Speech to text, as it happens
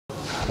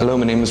Hello,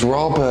 my name is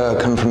Rob,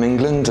 come from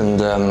England, and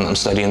I'm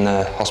studying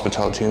the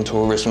Hospitality and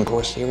Tourism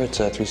course here at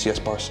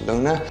C3S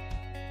Barcelona.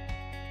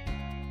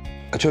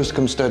 I chose to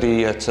come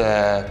study at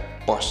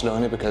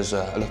Barcelona because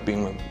I love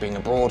being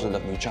abroad, I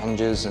love new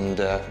challenges, and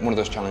one of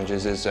those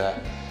challenges is of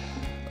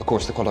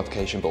course the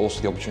qualification, but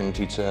also the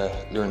opportunity to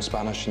learn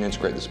Spanish and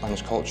integrate the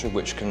Spanish culture,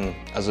 which can,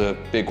 as a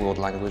big world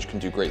language, can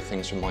do great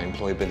things for my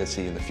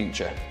employability in the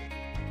future.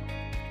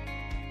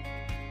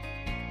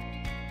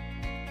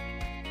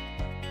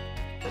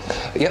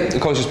 Yep, the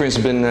college experience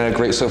has been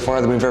great so far.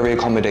 They've been very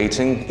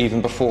accommodating. Even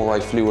before I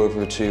flew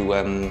over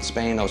to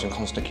Spain, I was in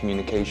constant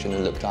communication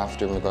and looked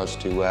after in regards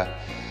to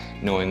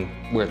knowing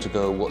where to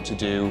go, what to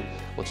do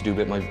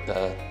with my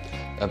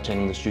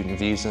obtaining the student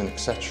visa, and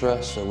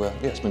etc. So yeah,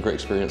 it's been a great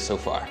experience so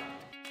far.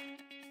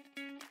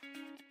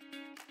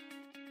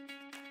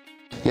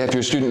 Yeah, if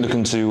you're a student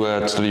looking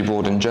to study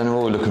abroad in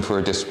general, or looking for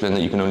a discipline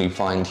that you can only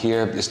find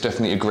here, it's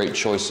definitely a great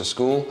choice of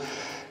school,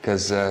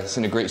 because it's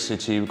in a great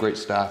city with great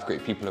staff,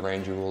 great people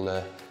around you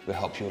will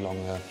help you along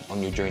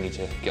on your journey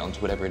to get onto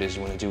whatever it is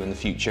you want to do in the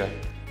future.